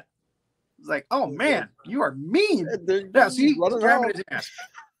butt. It's like, oh man, you are mean. Yeah, see, grabbing his ass.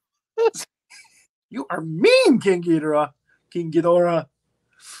 You are mean, King Ghidorah. King Ghidorah.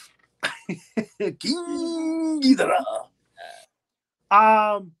 King Ghidorah.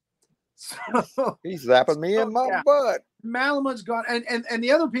 So he's zapping me in my butt. Malamud's gone, and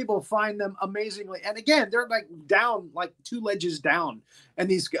the other people find them amazingly. And again, they're like down, like 2 ledges down, and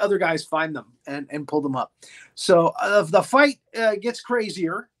these other guys find them and pull them up. So the fight gets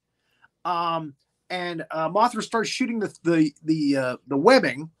crazier, and Mothra starts shooting the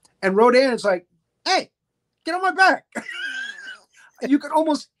webbing, and Rodan is like, "Hey, get on my back!" You could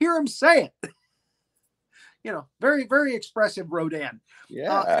almost hear him say it. You know, very, very expressive Rodan.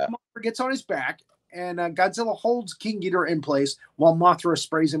 Yeah. Mothra gets on his back, and Godzilla holds King Ghidorah in place while Mothra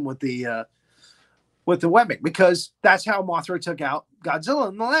sprays him with the webbing, because that's how Mothra took out Godzilla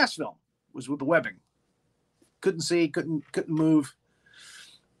in the last film, was with the webbing. Couldn't see, couldn't move,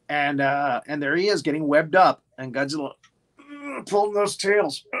 and there he is getting webbed up, and Godzilla pulling those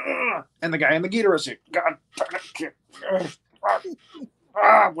tails, and the guy in the Ghidorah suit. God,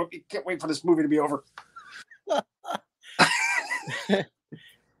 can't wait for this movie to be over.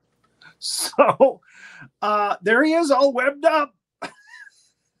 So there he is, all webbed up.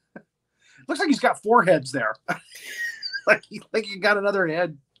 Looks like he's got 4 heads there. like he got another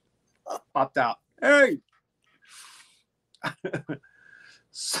head popped out. Hey.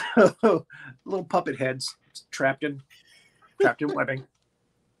 So little puppet heads trapped in webbing.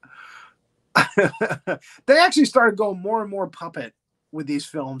 They actually started going more and more puppet with these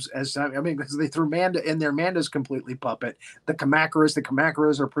films, because they threw Manda in there. Manda's completely puppet. The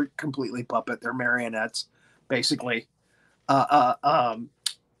Kamacuras are completely puppet. They're marionettes, basically. I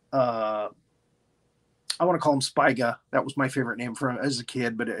want to call him Spiga. That was my favorite name for him as a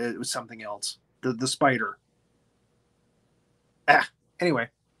kid, but it was something else. The spider. Anyway.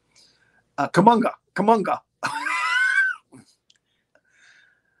 Kamunga.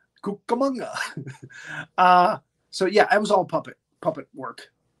 Kukamunga. So yeah, it was all puppet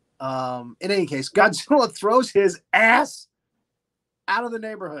work. In any case, Godzilla throws his ass out of the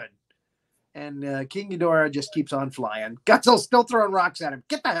neighborhood, and King Ghidorah just keeps on flying. Godzilla's still throwing rocks at him.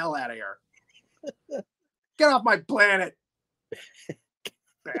 Get the hell out of here! Get off my planet,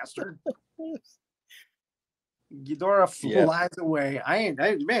 bastard! Ghidorah flies away.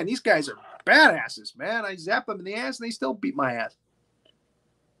 Man, these guys are badasses, man. I zap them in the ass, and they still beat my ass.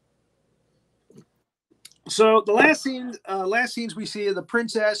 So the last scenes we see of the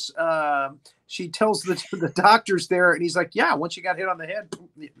princess, she tells the doctors there, and he's like, "Yeah, once you got hit on the head,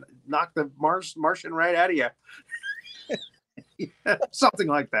 knock the Martian right out of you," something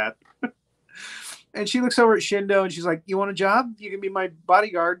like that. And she looks over at Shindo, and she's like, "You want a job? You can be my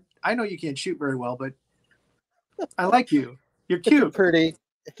bodyguard. I know you can't shoot very well, but I like you. You're cute, You're pretty.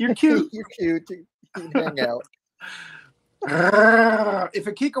 You're cute. You're cute. You can hang out." If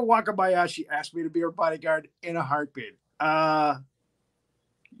Akiko Wakabayashi asked me to be her bodyguard in a heartbeat,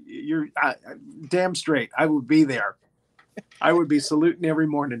 you're damn straight. I would be there. I would be saluting every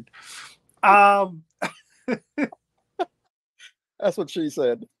morning. That's what she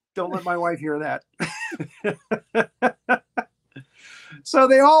said. Don't let my wife hear that. So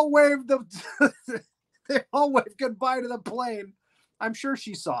they all waved they all waved goodbye to the plane. I'm sure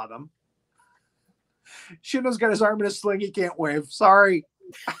she saw them. Shindo's got his arm in a sling. He can't wave. Sorry.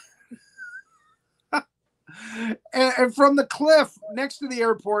 and from the cliff next to the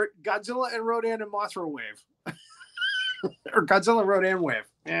airport, Godzilla and Rodan and Mothra wave. Or Godzilla and Rodan wave.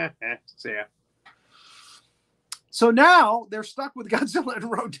 See ya. So now they're stuck with Godzilla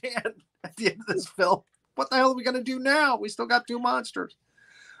and Rodan at the end of this film. What the hell are we going to do now? We still got 2 monsters.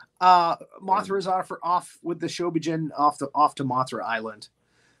 Mothra is off with the Shobijin off to Mothra Island.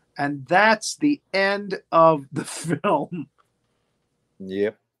 And that's the end of the film.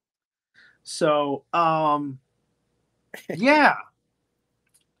 Yep. So, yeah.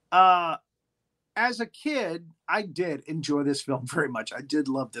 As a kid, I did enjoy this film very much. I did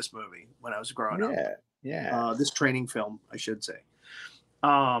love this movie when I was growing up. Yeah. This training film, I should say.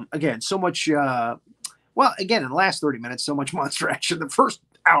 Again, so much. Well, again, in the last 30 minutes, so much monster action. The first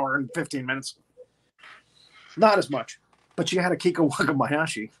hour and 15 minutes, not as much. But you had Akiko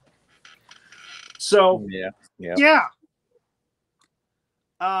Wakabayashi. So yeah.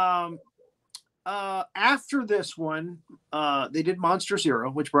 After this one, they did Monster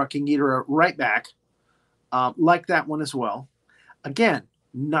Zero, which brought King Ghidorah right back. Like that one as well. Again,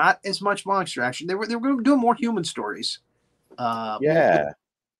 not as much monster action. They were doing more human stories.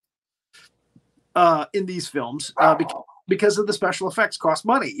 in these films because of the special effects cost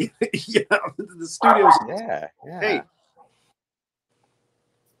money. The studios. Yeah. Hey.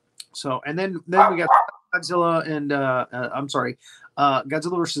 So, and then we got Godzilla and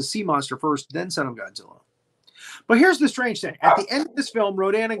Godzilla versus Sea Monster first, then Son of Godzilla. But here's the strange thing: at the end of this film,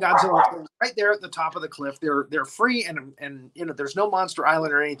 Rodan and Godzilla are right there at the top of the cliff. They're free, and there's no monster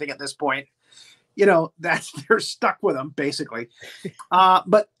island or anything at this point. They're stuck with them basically.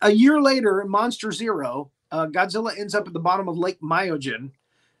 But a year later, in Monster Zero, Godzilla ends up at the bottom of Lake Myojin,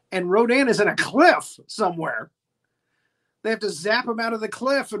 and Rodan is in a cliff somewhere. They have to zap him out of the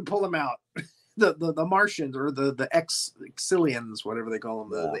cliff and pull him out. The Martians or the Exilians, whatever they call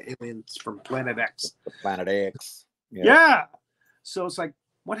them, the aliens from Planet X. The Planet X. Yeah. So it's like,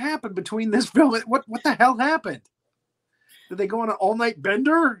 what happened between this film? What the hell happened? Did they go on an all-night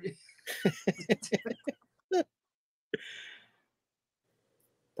bender?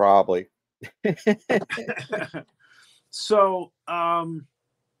 Probably. So,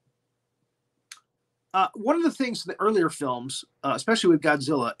 one of the things in the earlier films, especially with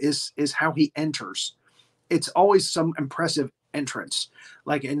Godzilla, is how he enters. It's always some impressive entrance.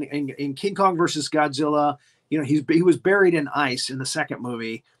 Like in King Kong versus Godzilla, he was buried in ice in the second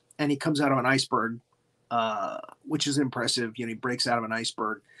movie, and he comes out of an iceberg, which is impressive. He breaks out of an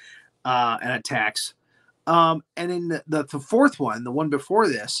iceberg and attacks. And in the fourth one, the one before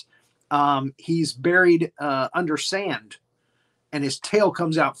this, he's buried under sand. And his tail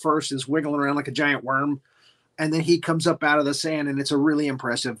comes out first, is wiggling around like a giant worm. And then he comes up out of the sand, and it's a really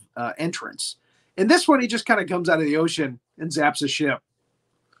impressive entrance. In this one, he just kind of comes out of the ocean and zaps a ship.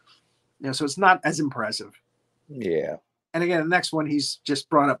 So it's not as impressive. Yeah. And again, the next one, he's just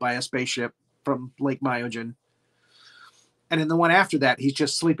brought up by a spaceship from Lake Myojin. And in the one after that, he's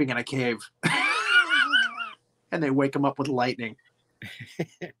just sleeping in a cave. And they wake him up with lightning.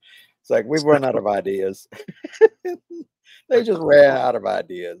 It's like, we've run out of ideas. They just ran out of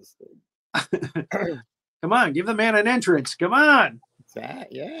ideas. Come on, give the man an entrance. Come on.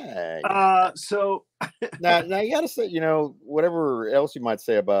 Yeah. So now you got to say, whatever else you might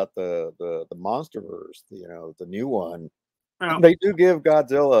say about the MonsterVerse, the new one, they do give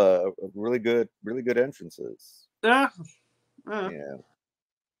Godzilla really good entrances. Yeah.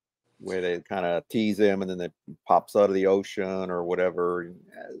 Where they kind of tease him and then it pops out of the ocean or whatever.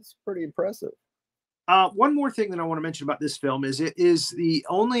 It's pretty impressive. One more thing that I want to mention about this film is it is the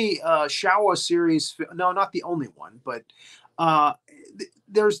only Showa series. No, not the only one, but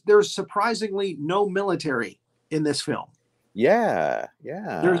there's surprisingly no military in this film. Yeah.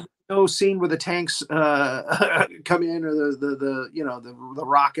 There's no scene where the tanks come in or the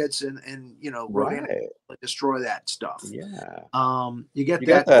rockets and right. destroy that stuff. Yeah. You get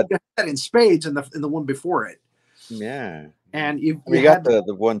that in spades in the one before it. Yeah. And you got the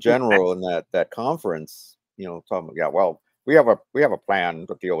one general in that conference, talking about, well, we have a plan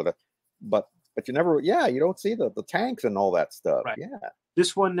to deal with it, but you never, you don't see the tanks and all that stuff. Right. Yeah.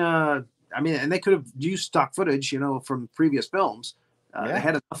 This one, and they could have used stock footage, from previous films. They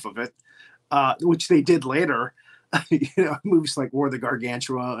had enough of it, which they did later. Movies like War of the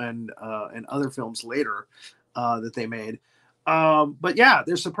Gargantua and other films later that they made. But yeah,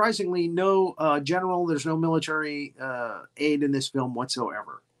 there's surprisingly no general. There's no military aid in this film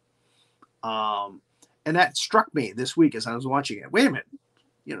whatsoever. And that struck me this week as I was watching it. Wait a minute,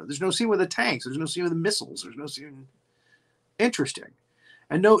 there's no scene with the tanks. There's no scene with the missiles. There's no scene. Interesting.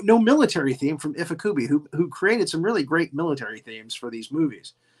 And no military theme from Ifukube, who created some really great military themes for these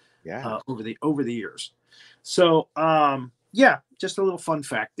movies. Yeah. Over the years. So just a little fun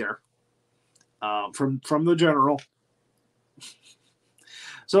fact there. From the general.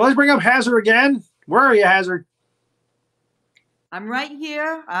 So let's bring up Hazzard again. Where are you, Hazzard? I'm right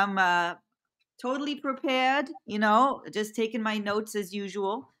here. I'm totally prepared, just taking my notes as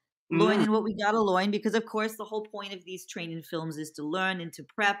usual, learning what we got to learn, because, of course, the whole point of these training films is to learn and to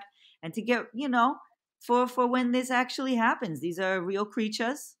prep and to get, for when this actually happens. These are real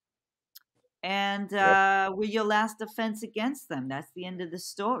creatures. And we're your last defense against them. That's the end of the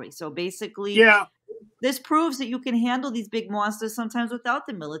story. So basically, this proves that you can handle these big monsters sometimes without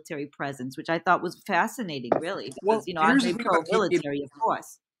the military presence, which I thought was fascinating, really. Because, I'm very pro-military, of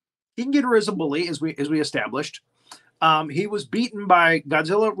course. King Ghidorah is a bully, as we established. He was beaten by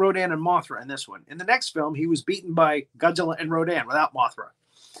Godzilla, Rodan, and Mothra in this one. In the next film, he was beaten by Godzilla and Rodan without Mothra.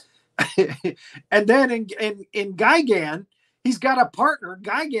 And then in Gigan, he's got a partner,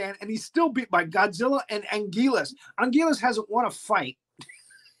 Gigan, and he's still beat by Godzilla and Anguillus. Anguillus hasn't won a fight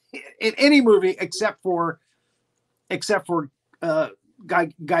in any movie except for Gigan,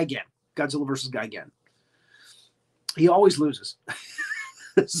 Godzilla versus Gigan. He always loses.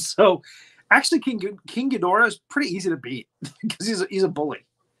 So Actually, King Ghidorah is pretty easy to beat because he's a bully.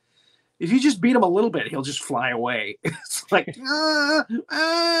 If you just beat him a little bit, he'll just fly away. It's like,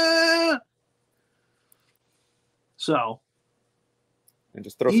 So. And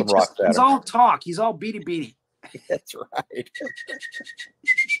just throw some rocks at him. He's all talk. He's all beady. That's right.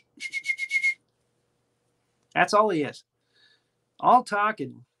 That's all he is. All talk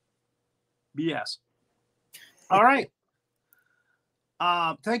and BS. All right.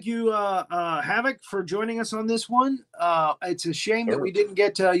 Thank you, Havoc, for joining us on this one. It's a shame that we didn't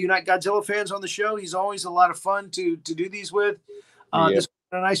get Unite Godzilla fans on the show. He's always a lot of fun to do these with. This was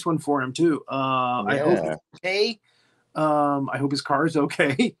a nice one for him, too. I hope he's okay. I hope his car is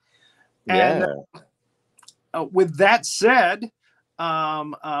okay. And with that said,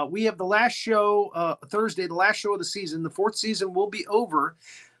 we have the last show, Thursday, the last show of the season. The 4th season will be over.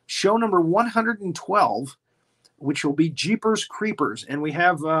 Show number 112, which will be Jeepers Creepers. And we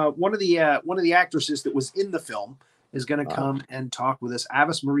have one of the actresses that was in the film is going to come and talk with us.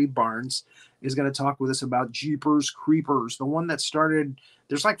 Avis Marie Barnes is going to talk with us about Jeepers Creepers, the one that started.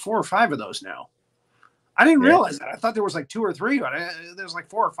 There's like 4 or 5 of those now. I didn't realize that. I thought there was like 2 or 3, but there's like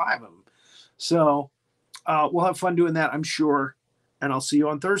 4 or 5 of them. So we'll have fun doing that, I'm sure. And I'll see you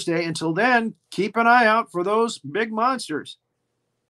on Thursday. Until then, keep an eye out for those big monsters.